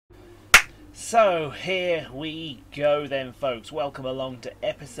So here we go then, folks. Welcome along to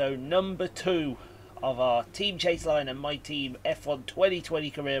episode number 2 of our Team Chaseliner My Team F1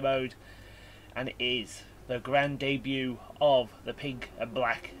 2020 career mode, and it is the grand debut of the pink and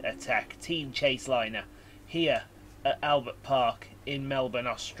black attack Team Chaseliner here at Albert Park in Melbourne,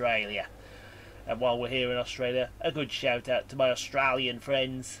 Australia. And while we're here in Australia, a good shout out to my Australian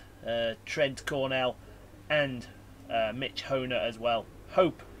friends, Trent Cornell and Mitch Honer as well.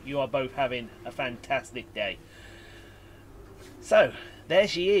 Hope you are both having a fantastic day. So, there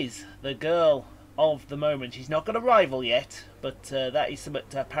she is, the girl of the moment. She's not got a rival yet, but that is something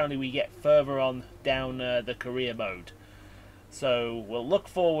apparently we get further on down the career mode. So, we'll look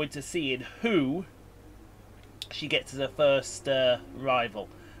forward to seeing who she gets as her first rival.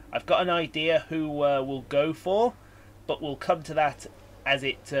 I've got an idea who we'll go for, but we'll come to that as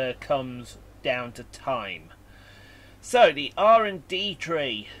it comes down to time. So, the R&D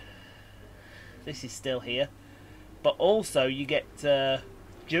tree. This is still here. But also, you get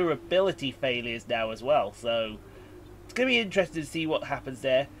durability failures now as well. So, it's going to be interesting to see what happens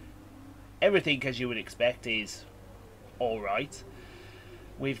there. Everything, as you would expect, is alright.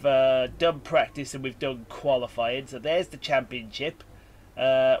 We've done practice and we've done qualifying. So, there's the championship.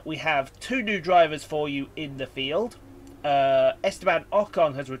 We have 2 new drivers for you in the field. Esteban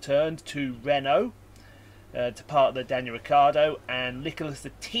Ocon has returned to Renault to partner Daniel Ricciardo, and Nicholas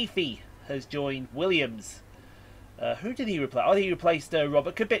Latifi has joined Williams. Who did he replace? Oh, he replaced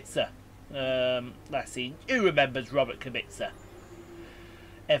Robert Kubica last season. Who remembers Robert Kubica?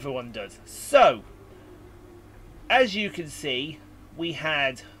 Everyone does. So, as you can see, we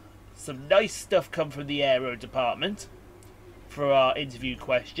had some nice stuff come from the aero department for our interview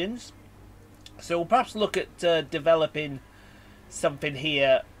questions. So we'll perhaps look at developing something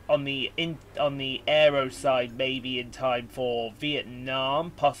here on the aero side, maybe in time for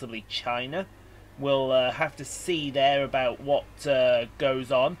Vietnam, possibly China. We'll have to see there about what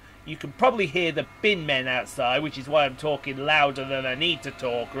goes on. You can probably hear the bin men outside, which is why I'm talking louder than I need to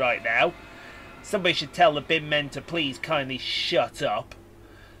talk right now. Somebody should tell the bin men to please kindly shut up.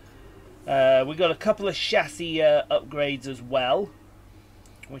 We've got a couple of chassis upgrades as well,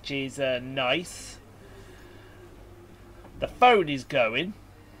 which is nice. The phone is going.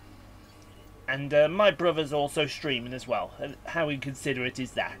 And my brother's also streaming as well. And how inconsiderate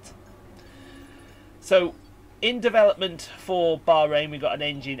is that? So, in development for Bahrain, we've got an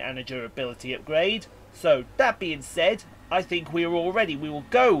engine and a durability upgrade. So, that being said, I think we are all ready. We will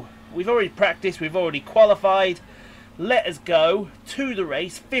go. We've already practiced. We've already qualified. Let us go to the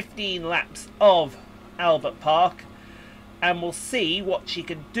race. 15 laps of Albert Park. And we'll see what she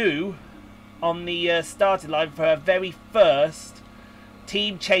can do on the starting line for her very first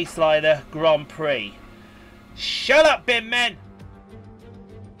Team Chaseliner Grand Prix. Shut up, bin men!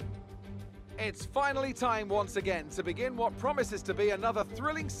 It's finally time once again to begin what promises to be another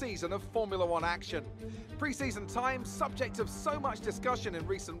thrilling season of Formula One action. Pre-season times, subject of so much discussion in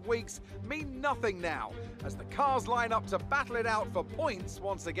recent weeks, mean nothing now, as the cars line up to battle it out for points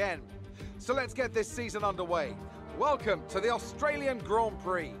once again. So let's get this season underway. Welcome to the Australian Grand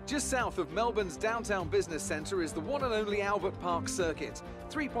Prix. Just south of Melbourne's downtown business centre is the one and only Albert Park circuit.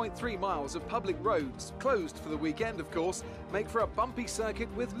 3.3 miles of public roads, closed for the weekend of course, make for a bumpy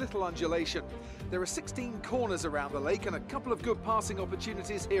circuit with little undulation. There are 16 corners around the lake and a couple of good passing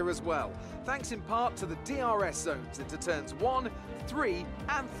opportunities here as well, thanks in part to the DRS zones into turns 1, 3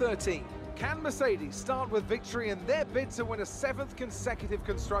 and 13. Can Mercedes start with victory in their bid to win a 7th consecutive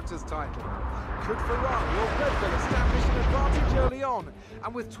Constructors' title? Could Ferrari or Red Bull establish an advantage early on?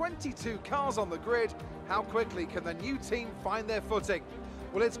 And with 22 cars on the grid, how quickly can the new team find their footing?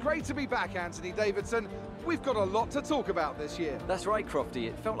 Well, it's great to be back, Anthony Davidson. We've got a lot to talk about this year. That's right, Crofty.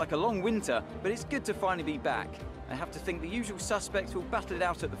 It felt like a long winter, but it's good to finally be back. I have to think the usual suspects will battle it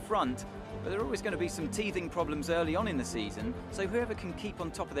out at the front, but there are always going to be some teething problems early on in the season, so whoever can keep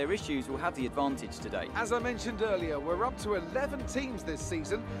on top of their issues will have the advantage today. As I mentioned earlier, we're up to 11 teams this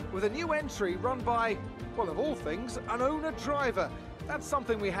season, with a new entry run by, well, of all things, an owner-driver. That's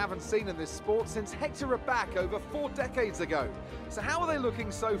something we haven't seen in this sport since Hector Raback over 4 decades ago. So how are they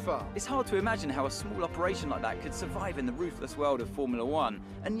looking so far? It's hard to imagine how a small operation like that could survive in the ruthless world of Formula One,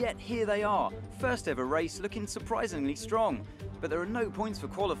 and yet here they are, first ever race looking surprisingly strong. But there are no points for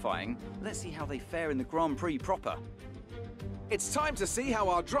qualifying. Let's see how they fare in the Grand Prix proper. It's time to see how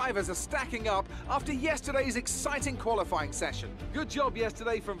our drivers are stacking up after yesterday's exciting qualifying session. Good job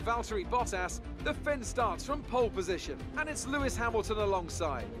yesterday from Valtteri Bottas. The Finn starts from pole position, and it's Lewis Hamilton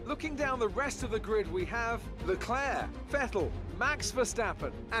alongside. Looking down the rest of the grid, we have Leclerc, Vettel, Max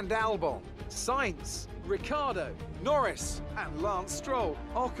Verstappen, and Albon, Sainz, Ricciardo, Norris, and Lance Stroll,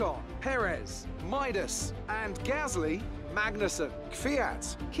 Ocon, Perez, Midas, and Gasly, Magnussen,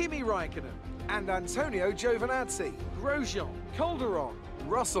 Kvyat, Kimi Raikkonen, and Antonio Giovinazzi, Grosjean, Calderon,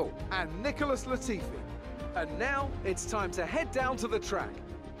 Russell, and Nicholas Latifi. And now it's time to head down to the track.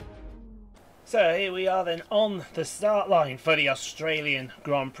 So here we are then on the start line for the Australian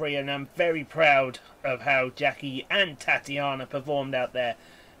Grand Prix, and I'm very proud of how Jackie and Tatiana performed out there.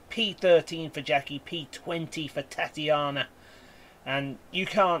 P13 for Jackie, P20 for Tatiana, and you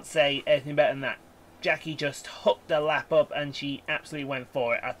can't say anything better than that. Jackie just hooked the lap up and she absolutely went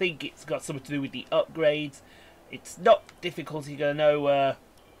for it. I think it's got something to do with the upgrades. It's not difficult. You're going to know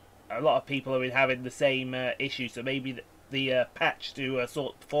a lot of people are having the same issue, so maybe the patch to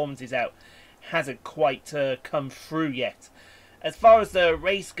sort performances out hasn't quite come through yet. As far as the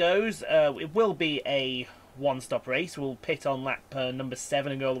race goes, it will be a one-stop race. We'll pit on lap number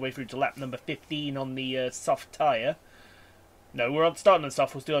 7 and go all the way through to lap number 15 on the soft tyre. No, we're starting on the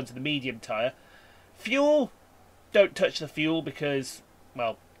soft, we'll still on to the medium tyre. Fuel, don't touch the fuel because,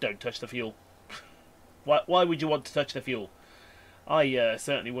 well, don't touch the fuel. Why would you want to touch the fuel? I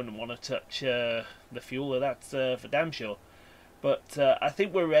certainly wouldn't want to touch the fuel, that's for damn sure. But I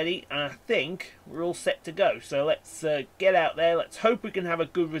think we're ready, and I think we're all set to go. So let's get out there, let's hope we can have a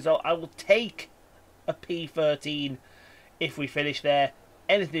good result. I will take a P13 if we finish there.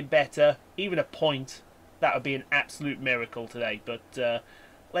 Anything better, even a point, that would be an absolute miracle today. But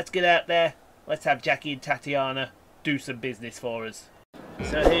let's get out there. Let's have Jackie and Tatiana do some business for us.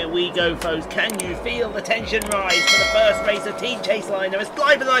 So here we go, folks. Can you feel the tension rise for the first race of Team Chaseliner? As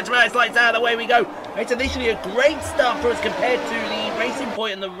fly for the lights, lights out, away we go. It's initially a great start for us compared to the Racing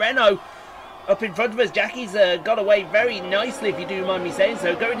Point and the Renault up in front of us. Jackie's got away very nicely, if you do mind me saying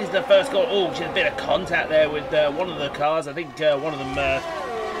so. Going into the first goal, oh, she had a bit of contact there with one of the cars. I think one of them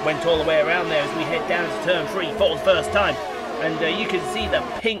went all the way around there as we head down to turn 3 for the first time. And you can see the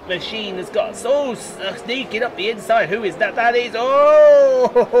pink machine has got so sneaking up the inside. Who is that? That is,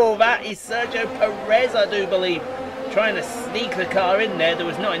 oh, that is Sergio Perez, I do believe. Trying to sneak the car in there. There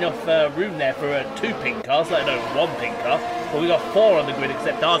was not enough room there for 2 pink cars, let alone 1 pink car. But we got 4 on the grid,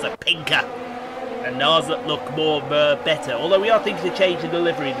 except ours are pinker. And ours look more better. Although we are thinking of changing the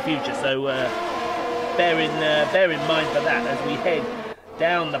livery in the future, so bear in mind for that as we head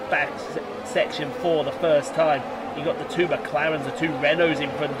down the back section for the first time. You got the 2 McLarens, the 2 Renaults in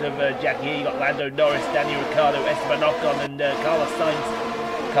front of Jackie here. You got Lando Norris, Daniel Ricciardo, Esteban Ocon, and Carlos Sainz.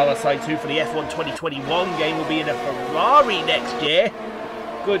 Carlos Sainz, who for the F1 2021 game will be in a Ferrari next year.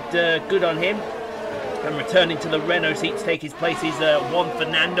 Good on him. And returning to the Renault seat to take his place is Juan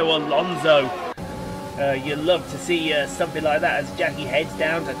Fernando Alonso. You love to see something like that as Jackie heads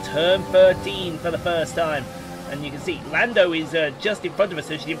down to turn 13 for the first time. And you can see Lando is just in front of us,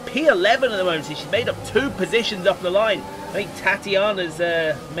 so she's in P11 at the moment, so she's made up 2 positions off the line. I think Tatiana's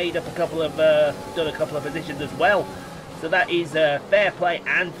made up done a couple of positions as well. So that is fair play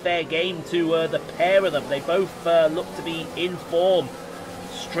and fair game to the pair of them. They both look to be in form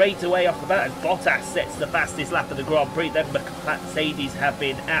straight away off the bat, and Bottas sets the fastest lap of the Grand Prix. Then Mercedes have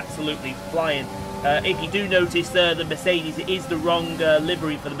been absolutely flying. If you do notice, the Mercedes, it is the wrong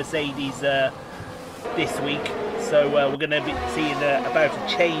livery for the Mercedes this week, so we're going to be seeing about a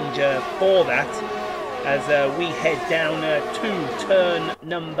change for that as we head down to turn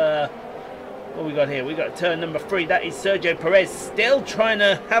number, what we got here? We got turn number 3. That is Sergio Perez still trying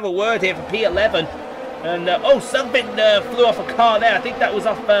to have a word here for P11, and oh, something flew off a car there. I think that was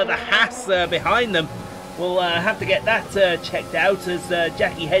off the Haas behind them. We'll have to get that checked out as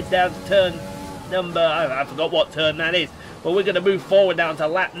Jackie heads down to turn number, I forgot what turn that is, but we're going to move forward down to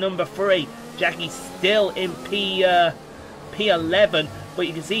lap number 3. Jackie's still in P11, but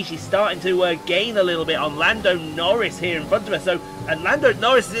you can see she's starting to gain a little bit on Lando Norris here in front of her. So, and Lando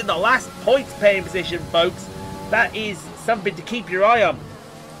Norris is in the last points paying position, folks. That is something to keep your eye on.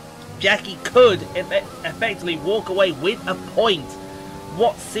 Jackie could effectively walk away with a point.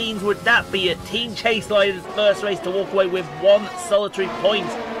 What scenes would that be at Team Chaseliner's first race to walk away with 1 solitary point?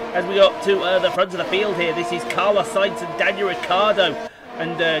 As we go up to the front of the field here, this is Carlos Sainz and Daniel Ricciardo.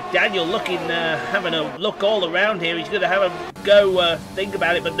 And Daniel having a look all around here. He's going to have a go think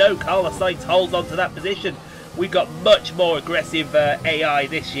about it, but no, Carlos Sainz holds on to that position. We've got much more aggressive AI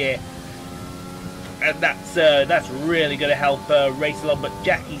this year, and that's really going to help race along. But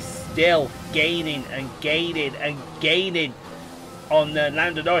Jackie's still gaining and gaining and gaining. on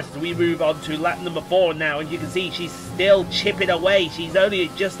Lando Norris as we move on to lap number 4 now, and you can see she's still chipping away. She's only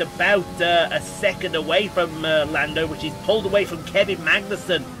just about a second away from Lando, which is pulled away from Kevin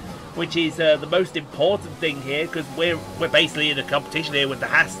Magnussen, which is the most important thing here, because we're basically in a competition here with the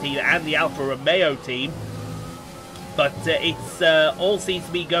Haas team and the Alfa Romeo team. But it's all seems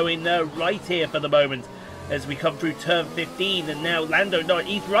to be going right here for the moment as we come through turn 15, and now Lando Norris,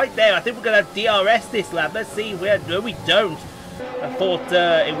 he's right there. I think we're going to have DRS this lap. Let's see. No, we don't. I thought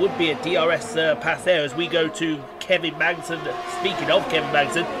it would be a DRS pass there as we go to Kevin Magnussen. Speaking of Kevin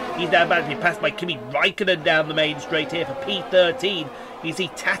Magnussen, he's now about to be passed by Kimi Raikkonen down the main straight here for P13. You see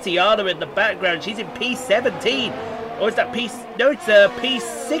Tatiana in the background. She's in P17. Or is that P... No, it's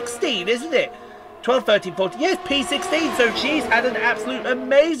P16, isn't it? 12, 13, 14. Yes, P16. So she's had an absolute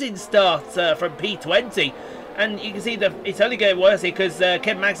amazing start from P20. And you can see that it's only getting worse here because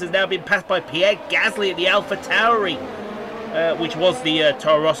Kevin Magnussen has now been passed by Pierre Gasly at the AlphaTauri. Which was the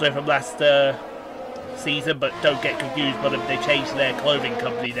Toro Rosso from last season, but don't get confused by them. They changed their clothing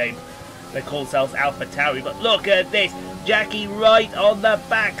company name. They call themselves AlphaTauri. But look at this. Jackie right on the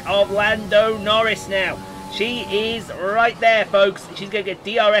back of Lando Norris now. She is right there, folks. She's going to get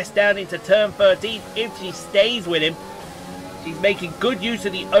DRS down into turn 13 if she stays with him. She's making good use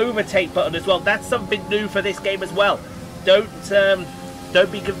of the overtake button as well. That's something new for this game as well. Don't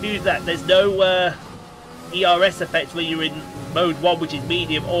be confused that there's no ERS effects where you're in mode 1, which is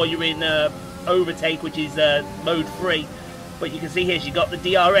medium, or you're in overtake, which is mode 3. But you can see here she got the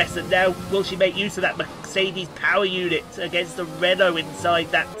DRS, and now will she make use of that Mercedes power unit against the Renault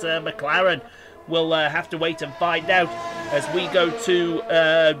inside that McLaren? We'll have to wait and find out as we go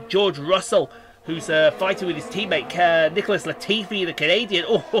to George Russell, who's fighting with his teammate Nicholas Latifi, the Canadian.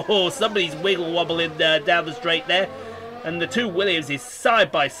 Oh, somebody's wiggle wobbling down the straight there. And the two Williams is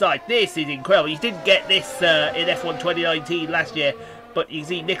side by side. This is incredible. You didn't get this in F1 2019 last year, but you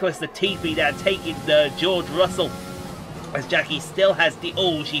see Nicholas Latifi now taking George Russell as Jackie still has the...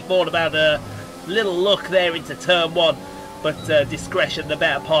 Oh, she thought about a little look there into turn 1, but discretion the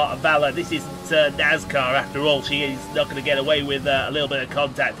better part of valor. This isn't NASCAR after all. She is not going to get away with a little bit of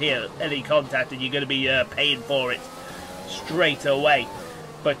contact here. Any contact and you're going to be paying for it straight away.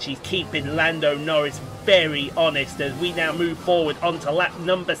 But she's keeping Lando Norris very honest as we now move forward onto lap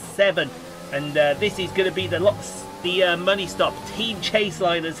number 7. And this is going to be the money stop, Team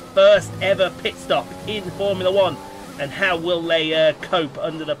Chaseliner's first ever pit stop in Formula 1. And how will they cope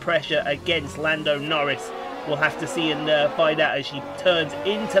under the pressure against Lando Norris? We'll have to see and find out as she turns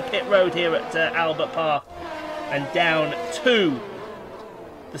into pit road here at Albert Park and down to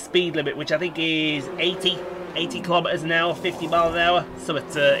the speed limit, which I think is 80 kilometers an hour, 50 miles an hour, something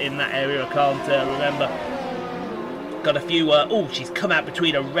in that area. I can't remember. Got a few. Oh, she's come out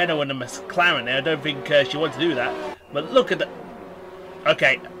between a Renault and a McLaren there. I don't think she wants to do that. But look at the.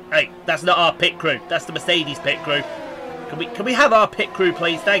 Okay, hey, that's not our pit crew. That's the Mercedes pit crew. Can we have our pit crew,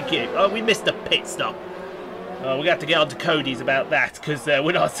 please? Thank you. Oh, we missed a pit stop. We're going to have to get on to Cody's about that because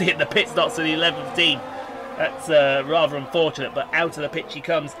we're not seeing the pit stops for the 11th team. That's rather unfortunate, but out of the pit she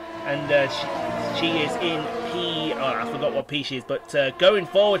comes, and she is in P... Oh, I forgot what P she is, but going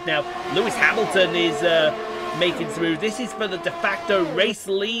forward now, Lewis Hamilton is making through. This is for the de facto race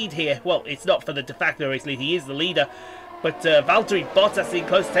lead here. Well, it's not for the de facto race lead, he is the leader. But Valtteri Bottas in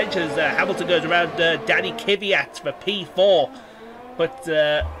close tension as Hamilton goes around Danny Kvyat for P4. But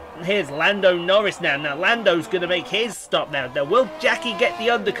here's Lando Norris now. Now, Lando's going to make his stop now. Now, will Jackie get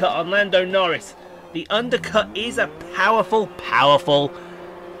the undercut on Lando Norris? The undercut is a powerful, powerful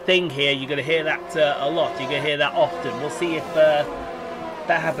thing here. You're going to hear that a lot. You're going to hear that often. We'll see if that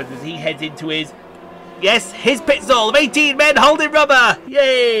happens as he heads into his... Yes, his pit stall of 18 men holding rubber.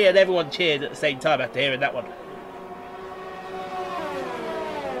 Yay! And everyone cheered at the same time after hearing that one.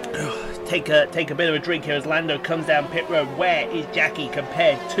 Take a bit of a drink here as Lando comes down pit road. Where is Jackie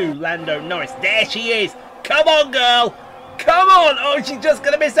compared to Lando Norris? There she is. Come on, girl. Come on. Oh, she's just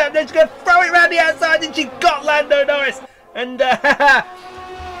going to miss out. Then she's going to throw it around the outside, and she got Lando Norris. And Mr.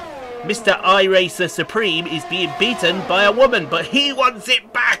 iRacer Supreme is being beaten by a woman, but he wants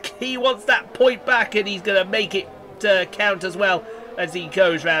it back. He wants that point back, and he's going to make it count as well as he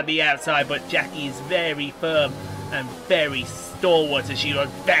goes round the outside. But Jackie is very firm and very stalwart as she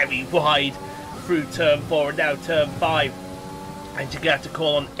runs very wide through turn 4 and now turn 5. And you're going to have to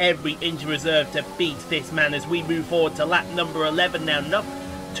call on every inch reserve to beat this man as we move forward to lap number 11 now.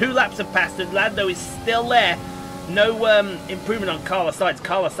 2 laps have passed and Lando is still there. No improvement on Carlos Sainz.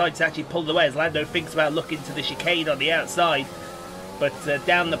 Carlos Sainz actually pulled away as Lando thinks about looking to the chicane on the outside. But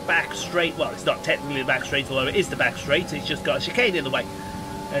down the back straight, well, it's not technically the back straight, although it is the back straight. It's just got a chicane in the way.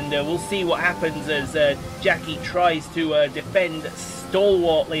 And we'll see what happens as Jackie tries to defend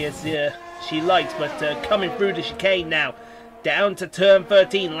stalwartly as she likes, but coming through the chicane now. Down to turn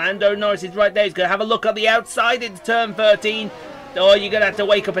 13. Lando Norris is right there. He's going to have a look on the outside into turn 13. Oh, you're going to have to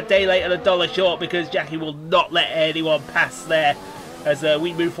wake up a day late and $1 short, because Jackie will not let anyone pass there. As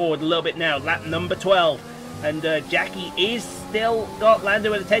we move forward a little bit now. Lap number 12. And Jackie is still got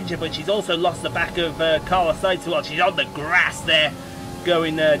Lando at attention, but she's also lost the back of Carlos Sainz as well. She's on the grass there,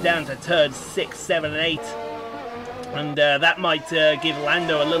 going down to turn 6, 7 and 8. And that might give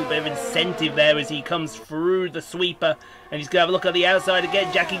Lando a little bit of incentive there as he comes through the sweeper. And he's going to have a look on the outside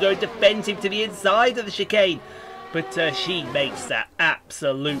again. Jackie going defensive to the inside of the chicane. But she makes that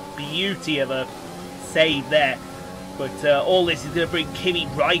absolute beauty of a save there. But all this is going to bring Kimi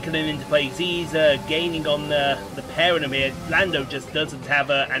Raikkonen into play. He's gaining on the pair of them here. Lando just doesn't have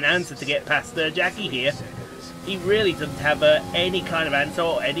an answer to get past Jackie here. He really doesn't have any kind of answer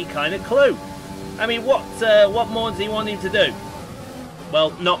or any kind of clue. I mean, what more does he want him to do?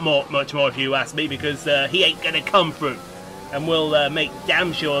 Well, not much more if you ask me, because he ain't going to come through. And we'll make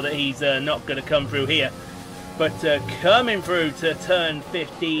damn sure that he's not going to come through here. But coming through to turn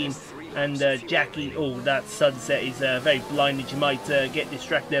 15, and Jackie, oh, that sunset is very blinding. You might get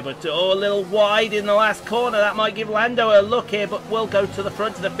distracted there, but a little wide in the last corner. That might give Lando a look here, but we'll go to the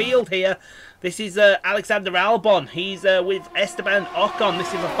front of the field here. This is Alexander Albon. He's with Esteban Ocon. This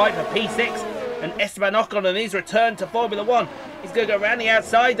is a fight for P6. And Esteban Ocon on his return to Formula 1. He's going to go around the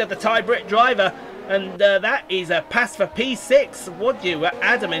outside of the Thai Brit driver. And that is a pass for P6. Would you,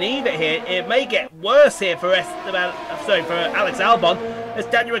 Adam and Eve here? It may get worse here for Alex Albon. As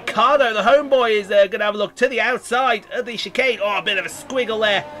Daniel Ricciardo, the homeboy, is going to have a look to the outside of the chicane. Oh, a bit of a squiggle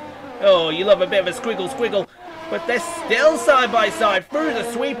there. Oh, you love a bit of a squiggle. But they're still side by side through the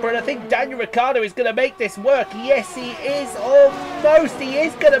sweeper, and I think Daniel Ricciardo is going to make this work. Yes, he is. Almost. He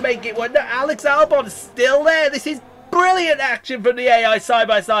is going to make it work. No, Alex Albon is still there. This is brilliant action from the AI side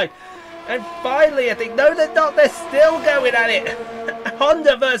by side. And finally, I think, no, they're not. They're still going at it.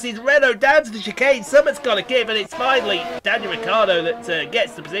 Honda versus Renault down to the chicane. Something's got to give, and it's finally Daniel Ricciardo that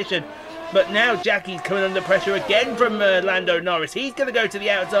gets the position. But now Jackie's coming under pressure again from Lando Norris. He's going to go to the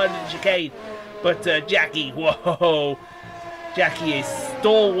outside of the chicane. But Jackie, whoa, Jackie is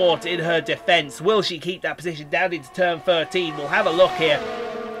stalwart in her defence. Will she keep that position down into turn 13? We'll have a look here.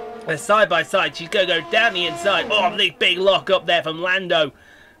 Side by side, she's going to go down the inside. Oh, big lock up there from Lando.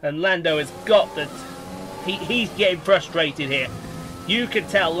 And Lando has got the... He's getting frustrated here. You can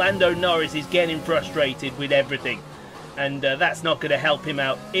tell Lando Norris is getting frustrated with everything. And that's not going to help him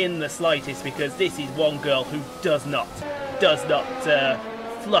out in the slightest, because this is one girl who does not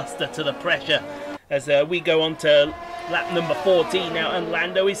fluster to the pressure. As we go on to lap number 14 now, and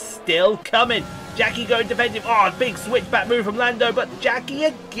Lando is still coming. Jackie going defensive. Oh, big switchback move from Lando, but Jackie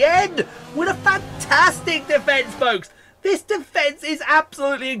again with a fantastic defense, folks. This defense is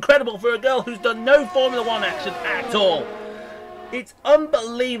absolutely incredible for a girl who's done no Formula 1 action at all. It's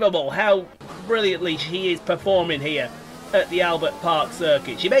unbelievable how brilliantly she is performing here at the Albert Park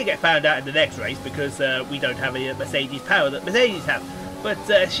circuit. She may get found out in the next race because we don't have a Mercedes power that Mercedes have.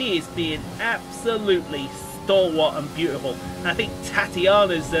 But she is being absolutely stalwart and beautiful. And I think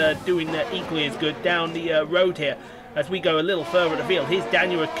Tatiana's doing equally as good down the road here. As we go a little further in the field, here's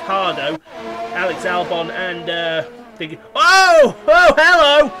Daniel Ricciardo, Alex Albon, and oh,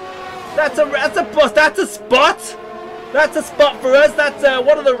 hello! That's a bust. That's a spot. That's a spot for us. That's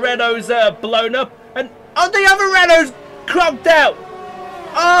one of the Renaults blown up, and the other Renault's cronked out.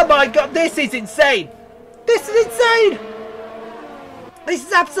 Oh my God, this is insane. This is insane. This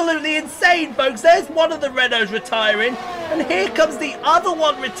is absolutely insane, folks. There's one of the Renaults retiring, and here comes the other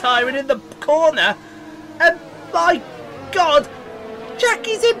one retiring in the corner. And my God,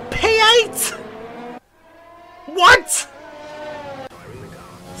 Jackie's in P8. What?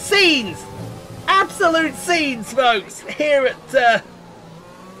 Scenes, absolute scenes, folks. Here at the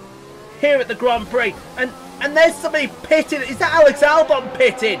Grand Prix, and there's somebody pitting. Is that Alex Albon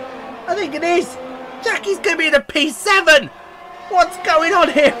pitting? I think it is. Jackie's going to be in a P7. What's going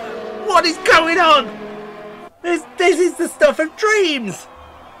on here? What is going on? This is the stuff of dreams.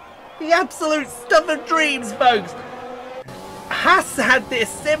 The absolute stuff of dreams, folks. Haas had this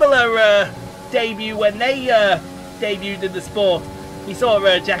similar debut when they debuted in the sport. We saw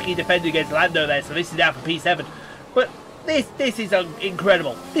Jackie defend against Lando there, so this is now for P7. But this is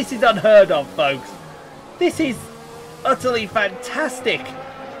incredible. This is unheard of, folks. This is utterly fantastic.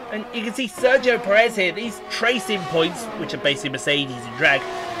 And you can see Sergio Perez here, these tracing points, which are basically Mercedes and drag.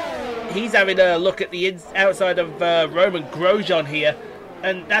 He's having a look at the outside of Roman Grosjean here,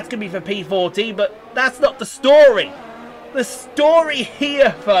 and that's going to be for P14, but that's not the story. The story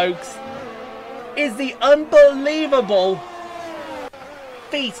here, folks, is the unbelievable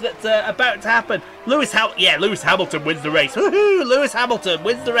feat that's about to happen. Lewis Hamilton wins the race. Woohoo! Lewis Hamilton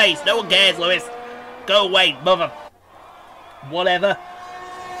wins the race. No one cares, Lewis. Go away, mother. Whatever.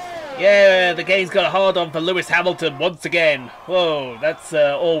 Yeah, the game's got a hard-on for Lewis Hamilton once again. Whoa, that's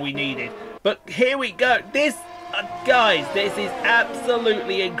all we needed. But here we go. This, guys, this is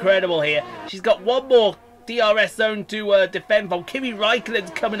absolutely incredible here. She's got one more DRS zone to defend from. Kimi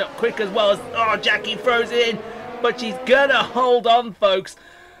Raikkonen's coming up quick as well as Jackie throws it in. But she's gonna hold on, folks.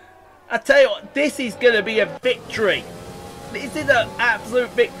 I tell you what, this is gonna be a victory. This is an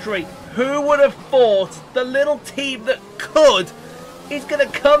absolute victory. Who would have thought the little team that could is gonna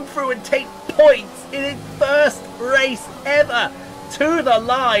come through and take points in its first race ever to the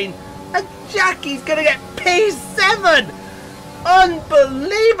line, and Jackie's gonna get P7.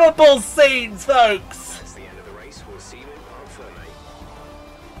 Unbelievable scenes, folks. That's the end of the race. We'll see you in Parc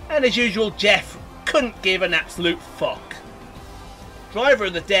Fermé. And as usual, Jeff couldn't give an absolute fuck. Driver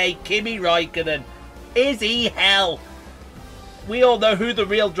of the day, Kimi Raikkonen. Is he hell? We all know who the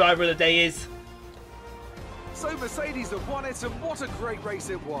real driver of the day is. So Mercedes have won it, and what a great race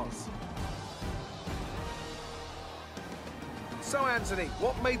it was. So Anthony,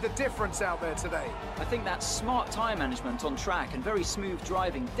 what made the difference out there today? I think that smart tyre management on track and very smooth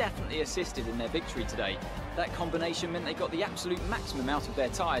driving definitely assisted in their victory today. That combination meant they got the absolute maximum out of their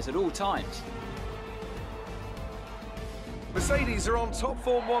tyres at all times. Mercedes are on top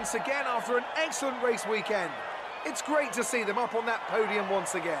form once again after an excellent race weekend. It's great to see them up on that podium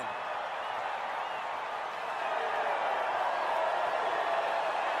once again.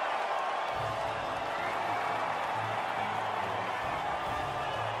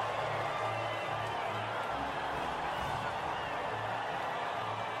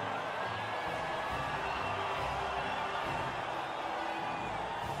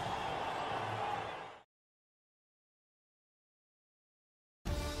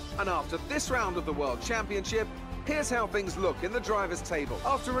 And after this round of the World Championship, here's how things look in the drivers' table.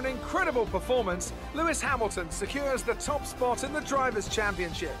 After an incredible performance, Lewis Hamilton secures the top spot in the Drivers'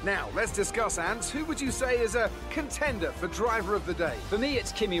 Championship. Now, let's discuss, Ants. Who would you say is a contender for Driver of the Day? For me,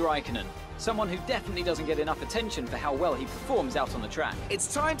 it's Kimi Raikkonen, someone who definitely doesn't get enough attention for how well he performs out on the track.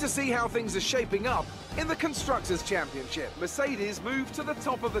 It's time to see how things are shaping up in the Constructors' Championship. Mercedes move to the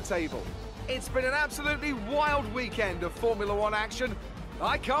top of the table. It's been an absolutely wild weekend of Formula One action.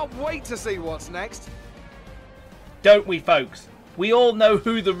 I can't wait to see what's next. Don't we, folks? We all know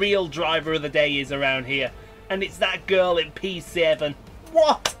who the real driver of the day is around here. And it's that girl in P7.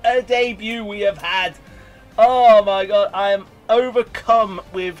 What a debut we have had. Oh my god, I am overcome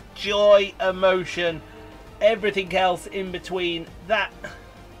with joy, emotion, everything else in between. That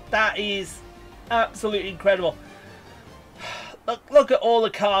is absolutely incredible. Look at all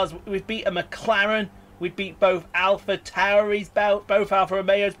the cars. We've beat a McLaren. We beat both Alpha Tauris, both Alfa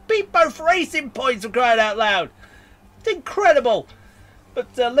Romeos, beat both Racing Points, for crying out loud. It's incredible.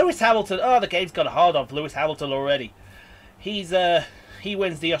 But Lewis Hamilton, the game's got a hard on for Lewis Hamilton already. He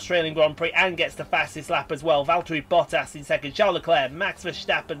wins the Australian Grand Prix and gets the fastest lap as well. Valtteri Bottas in second, Charles Leclerc, Max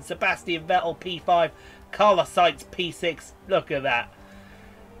Verstappen, Sebastian Vettel P5, Carlos Sainz P6. Look at that.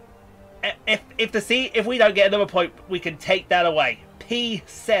 If we don't get another point, we can take that away.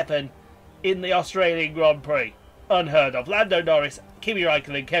 P7 in the Australian Grand Prix. Unheard of. Lando Norris, Kimi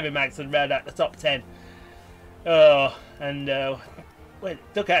Raikkonen, Kevin Magnussen round out the top 10. Oh, and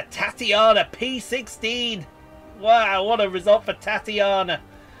look at Tatiana, P16. Wow, what a result for Tatiana.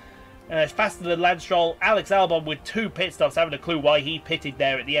 Faster than Lance Stroll. Alex Albon with 2 pit stops. Haven't a clue why he pitted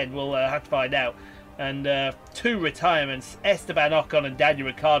there at the end. We'll have to find out. And 2 retirements. Esteban Ocon and Daniel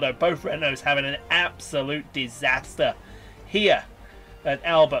Ricciardo, both Renaults having an absolute disaster here at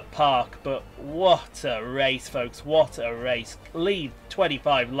Albert Park. But what a race, folks. What a race. Leave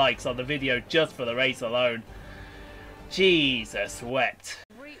 25 likes on the video just for the race alone. Jesus wept.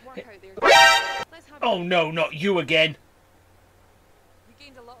 Oh no, not you again. You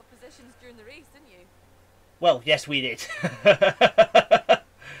gained a lot of positions during the race, didn't you? Well, yes we did.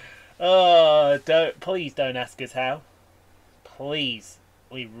 Oh, please don't ask us how. Please.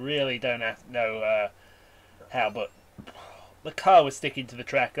 We really don't know how, but the car was sticking to the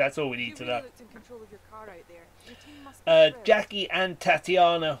track. That's all we need to know. You really looked in control of your car out there. Your team must be thrilled. Jackie and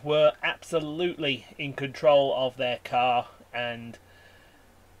Tatiana were absolutely in control of their car, and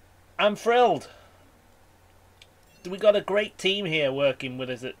I'm thrilled. We got a great team here working with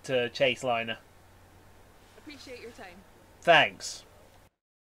us at Chaseliner. Appreciate your time. Thanks.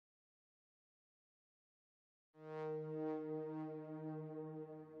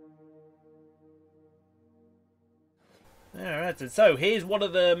 Alright, and so here's one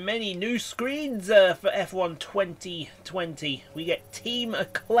of the many new screens for F1 2020. We get Team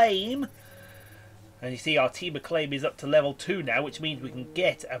Acclaim. And you see our Team Acclaim is up to level 2 now, which means we can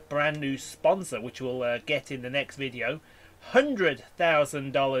get a brand new sponsor, which we'll get in the next video.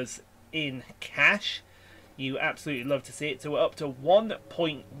 $100,000 in cash. You absolutely love to see it. So we're up to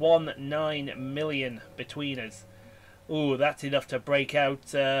 1.19 million between us. Ooh, that's enough to break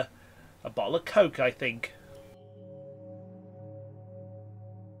out a bottle of Coke, I think.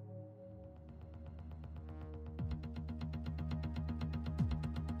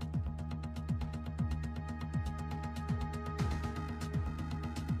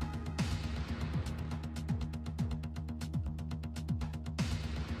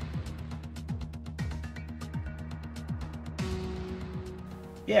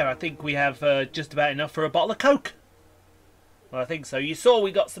 Yeah, I think we have just about enough for a bottle of Coke. Well, I think so. You saw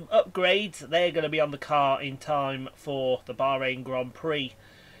we got some upgrades. They're going to be on the car in time for the Bahrain Grand Prix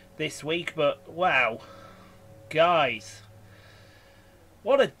this week. But, wow. Guys.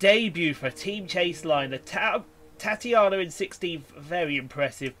 What a debut for Team Chaseliner. Tatiana in 16th, very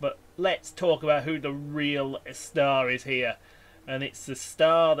impressive. But let's talk about who the real star is here. And it's the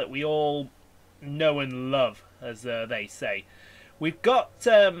star that we all know and love, as they say. We've got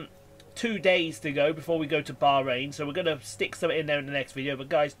 2 days to go before we go to Bahrain, so we're going to stick something in there in the next video. But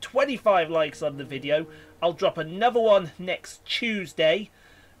guys, 25 likes on the video. I'll drop another one next Tuesday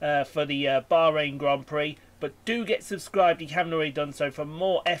for the Bahrain Grand Prix. But do get subscribed if you haven't already done so for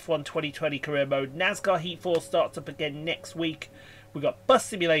more F1 2020 career mode. NASCAR Heat 4 starts up again next week. We've got Bus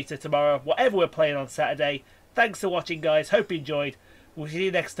Simulator tomorrow, whatever we're playing on Saturday. Thanks for watching, guys. Hope you enjoyed. We'll see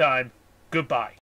you next time. Goodbye.